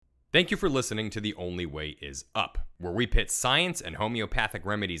Thank you for listening to The Only Way Is Up, where we pit science and homeopathic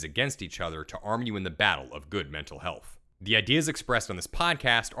remedies against each other to arm you in the battle of good mental health. The ideas expressed on this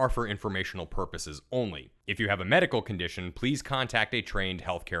podcast are for informational purposes only. If you have a medical condition, please contact a trained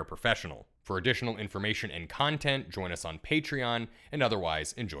healthcare professional. For additional information and content, join us on Patreon, and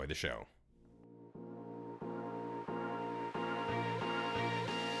otherwise enjoy the show.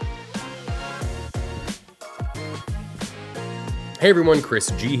 Hey everyone,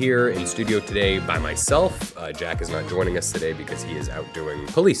 Chris G here in studio today by myself. Jack is not joining us today because he is out doing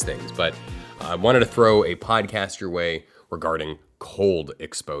police things, but I wanted to throw a podcast your way regarding cold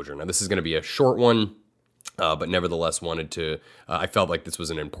exposure. Now this is going to be a short one, but nevertheless I felt like this was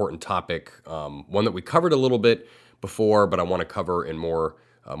an important topic, one that we covered a little bit before, but I want to cover in more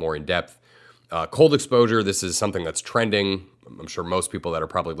in depth. Cold exposure, this is something that's trending. I'm sure most people that are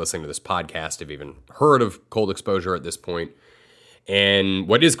probably listening to this podcast have even heard of cold exposure at this point. And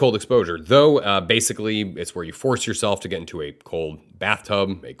what is cold exposure? Though, basically, it's where you force yourself to get into a cold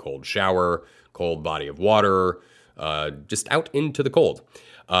bathtub, a cold shower, cold body of water, just out into the cold.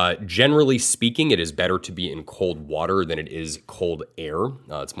 Generally speaking, it is better to be in cold water than it is cold air.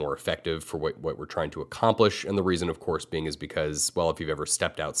 It's more effective for what we're trying to accomplish. And the reason, of course, being is because, well, if you've ever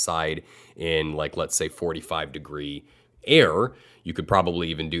stepped outside in, like, let's say 45-degree air, you could probably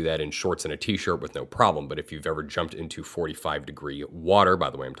even do that in shorts and a t-shirt with no problem. But if you've ever jumped into 45-degree water, by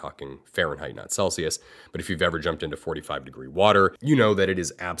the way, I'm talking Fahrenheit, not Celsius, but if you've ever jumped into 45-degree water, you know that it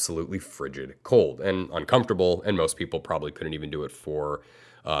is absolutely frigid cold and uncomfortable, and most people probably couldn't even do it for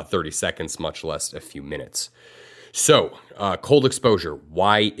 30 seconds, much less a few minutes. So, cold exposure,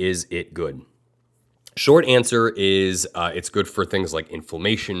 why is it good? Short answer is it's good for things like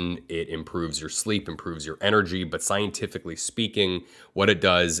inflammation. It improves your sleep, improves your energy. But scientifically speaking, what it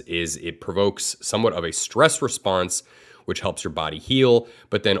does is it provokes somewhat of a stress response, which helps your body heal,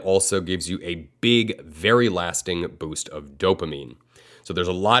 but then also gives you a big, very lasting boost of dopamine. So there's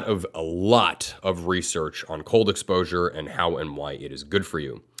a lot of research on cold exposure and how and why it is good for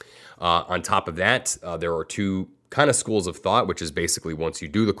you. On top of that, there are two kind of schools of thought, which is basically once you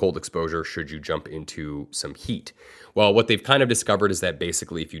do the cold exposure, should you jump into some heat? Well, what they've kind of discovered is that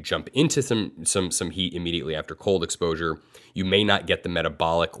basically if you jump into some heat immediately after cold exposure, you may not get the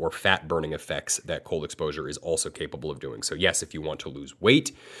metabolic or fat burning effects that cold exposure is also capable of doing. So yes, if you want to lose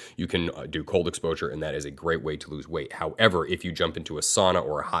weight, you can do cold exposure, and that is a great way to lose weight. However, if you jump into a sauna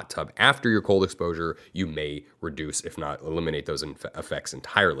or a hot tub after your cold exposure, you may reduce, if not eliminate, those effects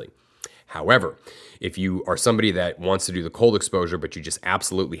entirely. However, if you are somebody that wants to do the cold exposure, but you just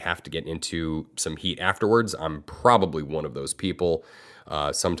absolutely have to get into some heat afterwards, I'm probably one of those people.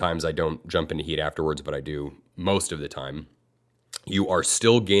 Sometimes I don't jump into heat afterwards, but I do most of the time. You are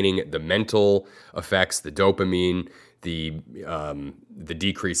still gaining the mental effects, the dopamine, the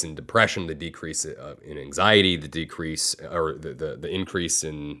decrease in depression, the decrease in anxiety, the decrease or the increase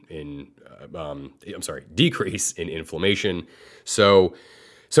decrease in inflammation.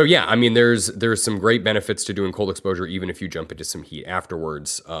 So yeah, I mean, there's some great benefits to doing cold exposure, even if you jump into some heat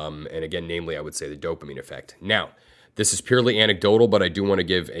afterwards. And again, namely, I would say the dopamine effect. Now, this is purely anecdotal, but I do want to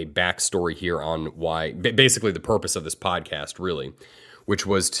give a backstory here on why, basically the purpose of this podcast, really, which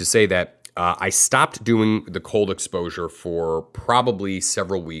was to say that I stopped doing the cold exposure for probably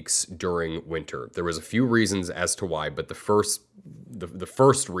several weeks during winter. There was a few reasons as to why, but the first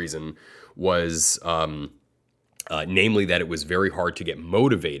reason was namely that it was very hard to get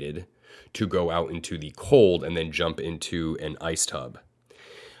motivated to go out into the cold and then jump into an ice tub.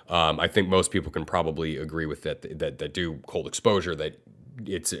 I think most people can probably agree with that do cold exposure, that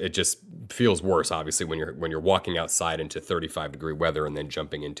it just feels worse, obviously, when you're walking outside into 35-degree weather and then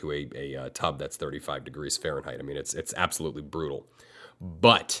jumping into a tub that's 35 degrees Fahrenheit. I mean, it's absolutely brutal.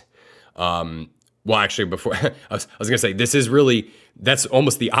 But well, actually, before I was going to say, that's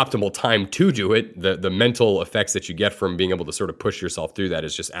almost the optimal time to do it. The mental effects that you get from being able to sort of push yourself through that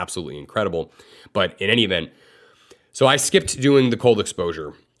is just absolutely incredible. But in any event, so I skipped doing the cold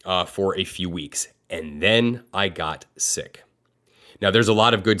exposure for a few weeks, and then I got sick. Now, there's a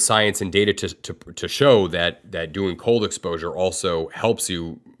lot of good science and data to show that doing cold exposure also helps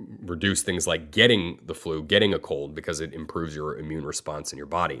you reduce things like getting the flu, getting a cold, because it improves your immune response in your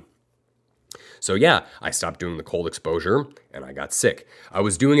body. So yeah, I stopped doing the cold exposure and I got sick. I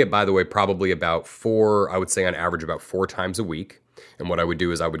was doing it, by the way, probably I would say on average about 4 times a week. And what I would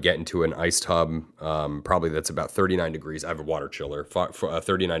do is I would get into an ice tub, probably that's about 39 degrees. I have a water chiller,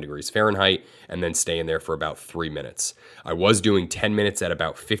 39 degrees Fahrenheit, and then stay in there for about 3 minutes. I was doing 10 minutes at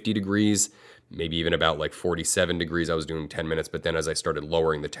about 50 degrees, maybe even about like 47 degrees, I was doing 10 minutes. But then as I started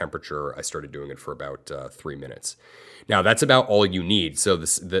lowering the temperature, I started doing it for about 3 minutes. Now, that's about all you need. So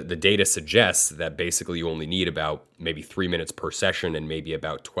the data suggests that basically you only need about maybe 3 minutes per session and maybe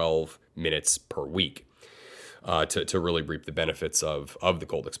about 12 minutes per week to really reap the benefits of the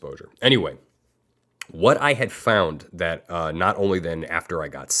cold exposure. Anyway, what I had found that not only then after I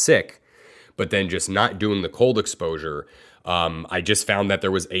got sick, but then just not doing the cold exposure, I just found that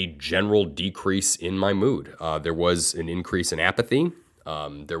there was a general decrease in my mood. There was an increase in apathy.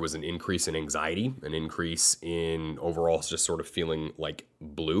 There was an increase in anxiety, an increase in overall just sort of feeling like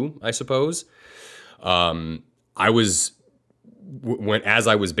blue, I suppose. As I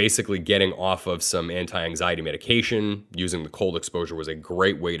was basically getting off of some anti-anxiety medication, using the cold exposure was a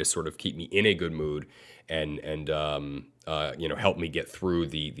great way to sort of keep me in a good mood and help me get through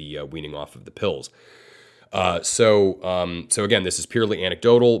the weaning off of the pills. So again, this is purely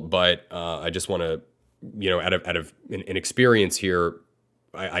anecdotal, but I just want to, out of an experience here,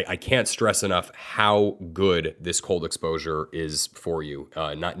 I can't stress enough how good this cold exposure is for you,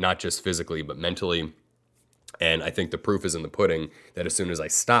 not just physically, but mentally. And I think the proof is in the pudding that as soon as I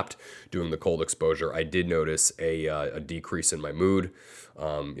stopped doing the cold exposure, I did notice a decrease in my mood.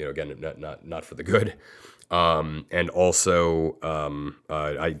 Again, not for the good. And also,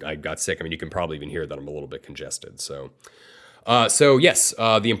 I got sick. I mean, you can probably even hear that I'm a little bit congested. So yes,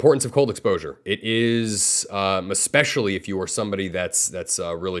 the importance of cold exposure. It is, especially if you are somebody that's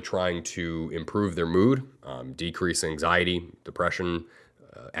really trying to improve their mood, decrease anxiety, depression,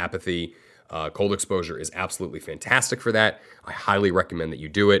 apathy. Cold exposure is absolutely fantastic for that. I highly recommend that you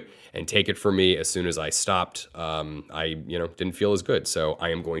do it, and take it from me. As soon as I stopped, I didn't feel as good. So I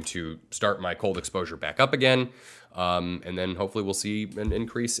am going to start my cold exposure back up again, and then hopefully we'll see an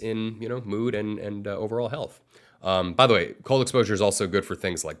increase in mood and overall health. By the way, cold exposure is also good for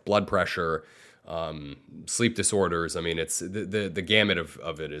things like blood pressure, sleep disorders. I mean, it's the gamut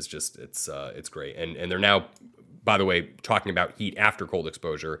of it is just it's great. And they're now, by the way, talking about heat after cold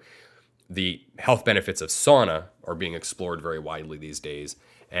exposure. The health benefits of sauna are being explored very widely these days,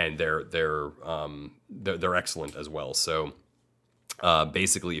 and they're excellent as well. So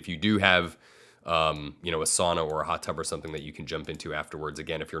basically, if you do have a sauna or a hot tub or something that you can jump into afterwards,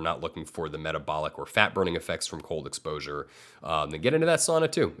 again, if you're not looking for the metabolic or fat burning effects from cold exposure, then get into that sauna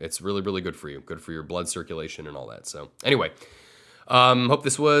too. It's really, really good for you, good for your blood circulation and all that. So anyway. Hope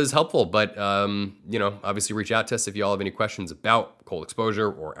this was helpful, but, obviously reach out to us if you all have any questions about cold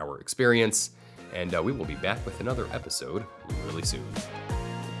exposure or our experience, and we will be back with another episode really soon.